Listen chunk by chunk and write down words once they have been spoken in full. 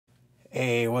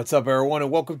Hey, what's up everyone,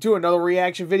 and welcome to another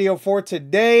reaction video for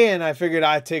today. And I figured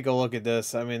I'd take a look at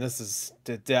this. I mean,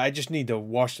 I just need to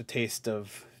wash the taste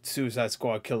of Suicide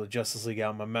Squad Kill the Justice League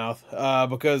out of my mouth.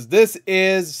 Because this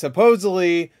is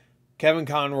supposedly Kevin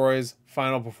Conroy's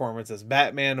final performance as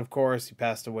Batman, of course. He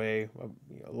passed away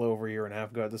a little over a year and a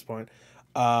half ago at this point.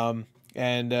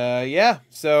 Yeah,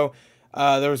 so...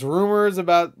 there was rumors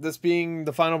about this being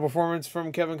the final performance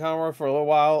from Kevin Conroy for a little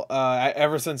while.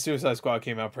 Ever since Suicide Squad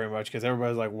came out, pretty much, because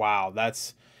everybody's like, "Wow,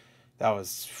 that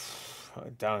was." I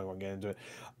don't even want to get into it.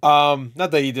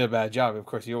 Not that he did a bad job. Of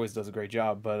course, he always does a great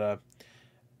job. But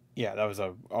yeah, that was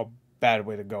a bad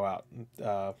way to go out.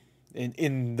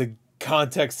 In the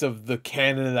context of the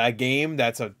canon of that game,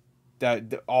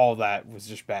 all that was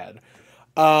just bad.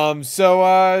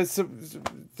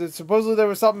 Supposedly there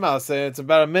was something else. It's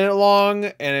about a minute long,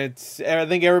 and I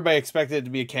think everybody expected it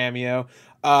to be a cameo.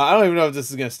 I don't even know if this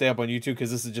is going to stay up on YouTube,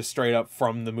 because this is just straight up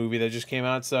from the movie that just came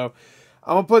out. So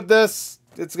I'm going to put this,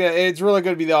 it's really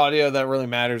going to be the audio that really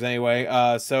matters anyway.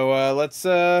 Let's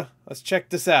check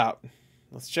this out.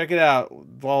 Let's check it out.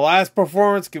 The last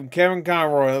performance from Kevin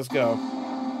Conroy. Let's go.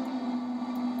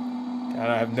 God,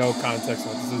 I have no context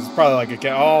with this. This is probably like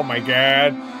oh my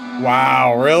God.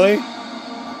 Wow, really?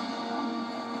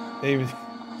 They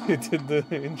did the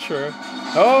intro.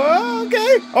 Oh,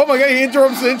 okay. Oh my God, he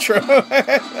interrupts the intro.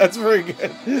 That's very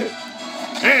good.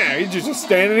 He's just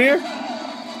standing here.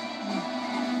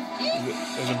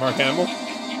 Is it Mark Hamill?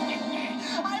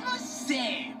 I must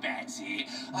say, Betsy,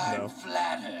 I'm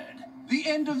flattered. The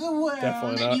end of the world,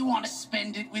 definitely not. And you want to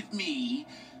spend it with me?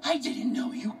 I didn't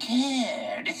know you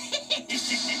cared.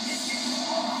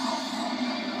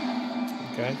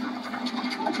 Okay.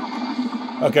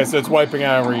 Okay, so it's wiping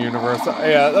out our universe.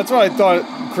 Yeah, that's what I thought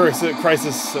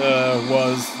Crisis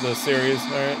was, the series.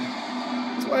 Alright.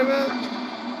 Let's wipe out.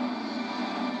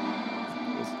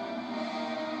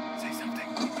 Say something.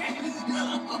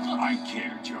 I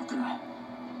care, Joker.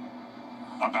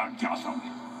 About Gotham.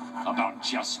 About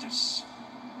justice.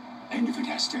 And if it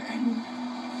has to end,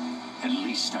 at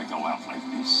least I go out like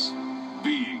this.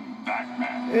 Being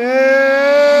Batman.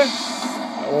 Yeah.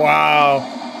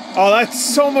 Wow. Oh, that's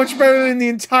so much better than the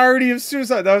entirety of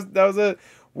Suicide. That was it.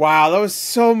 Wow, that was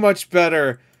so much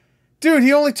better. Dude,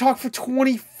 he only talked for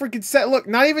 20 freaking seconds. Look,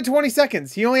 not even 20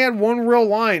 seconds. He only had one real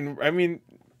line. I mean...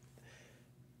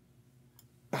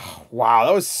 Oh, wow,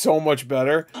 that was so much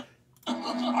better.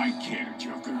 I care,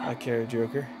 Joker. I care,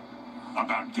 Joker.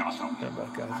 About Gotham.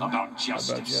 About Gotham. About justice.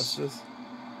 About justice.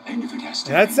 And if it has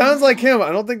to that sounds like him.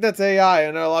 I don't think that's AI.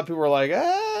 I know a lot of people were like,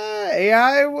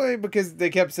 AI? Because they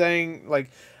kept saying,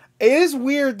 like... It is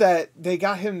weird that they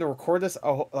got him to record this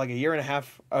like a year and a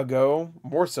half ago.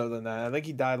 More so than that. I think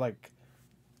he died like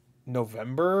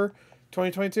November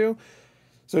 2022.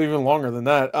 So even longer than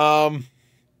that.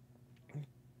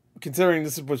 Considering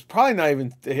this was probably not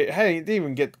even... Hey, he didn't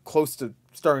even get close to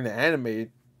starting to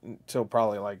animate until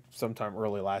probably like sometime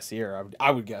early last year. I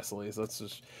would guess, at least. That's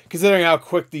just... Considering how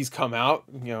quick these come out,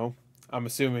 you know, I'm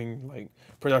assuming like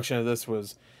production of this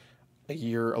was... a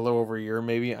little over a year,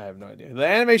 maybe. I have no idea. The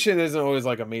animation isn't always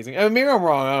like amazing. I mean, maybe I'm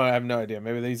wrong. I have no idea.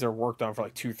 Maybe these are worked on for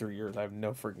like 2-3 years. I have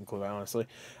no freaking clue, honestly.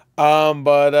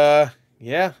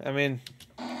 Yeah, I mean,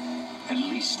 at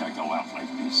least I go out like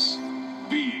this,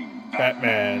 being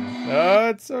Batman. Oh,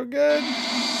 it's so good.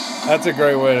 That's a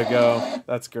great way to go.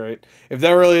 That's great. If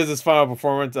that really is his final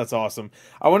performance, that's awesome.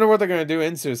 I wonder what they're gonna do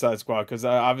in Suicide Squad, because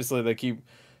obviously they keep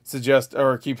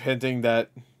hinting that.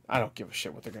 I don't give a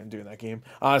shit what they're going to do in that game.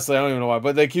 Honestly, I don't even know why.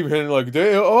 But they keep hitting like,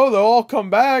 they'll all come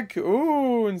back.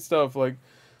 Ooh, and stuff. Like,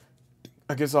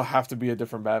 I guess I'll have to be a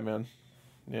different Batman.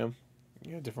 Yeah.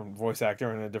 A different voice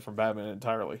actor and a different Batman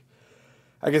entirely.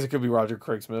 I guess it could be Roger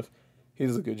Craig Smith. He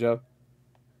does a good job.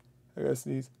 I gotta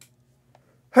sneeze.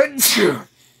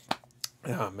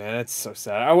 Oh, man, it's so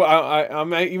sad.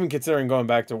 I'm even considering going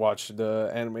back to watch the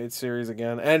animated series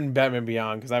again. And Batman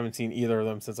Beyond, because I haven't seen either of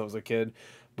them since I was a kid.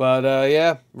 But,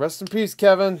 yeah, rest in peace,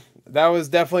 Kevin. That was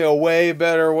definitely a way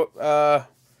better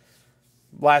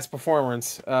last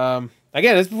performance. Again,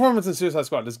 his performance in Suicide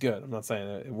Squad is good. I'm not saying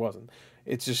it wasn't.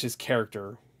 It's just his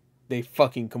character. They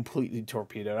fucking completely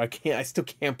torpedoed. I still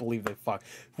can't believe they fucked.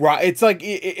 It's like,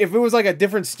 if it was like a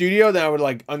different studio, then I would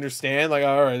like understand. Like,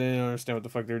 all right, they didn't understand what the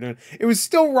fuck they were doing. It was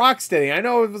still Rocksteady. I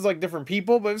know it was like different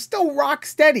people, but it was still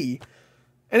Rocksteady.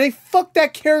 And they fucked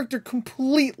that character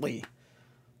completely.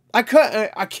 A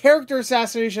character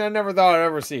assassination I never thought I'd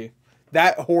ever see.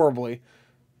 That horribly.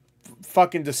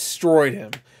 Fucking destroyed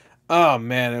him. Oh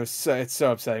man, it's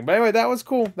so upsetting. But anyway, that was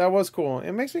cool. That was cool.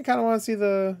 It makes me kind of want to see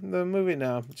the movie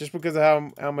now, just because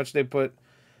of how much they put.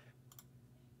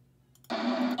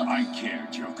 I care,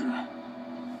 Joker.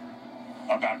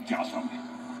 About Gotham.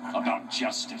 About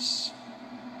justice.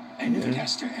 And if it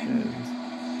has to end,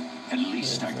 at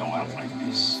least I go out like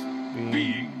this.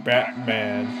 Being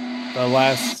Batman. The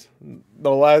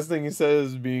last thing he says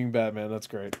is being Batman. That's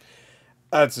great.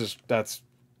 That's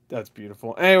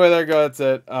beautiful. Anyway, there you go. That's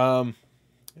it. That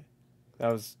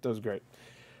was great.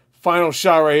 Final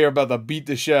shot right here about the beat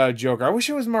the shit out of Joker. I wish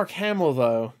it was Mark Hamill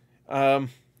though.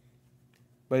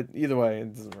 But either way,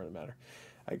 it doesn't really matter,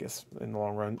 I guess, in the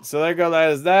long run. So there you go.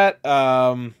 That is that.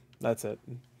 That's it.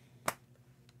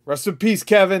 Rest in peace,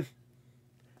 Kevin.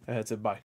 That's it. Bye.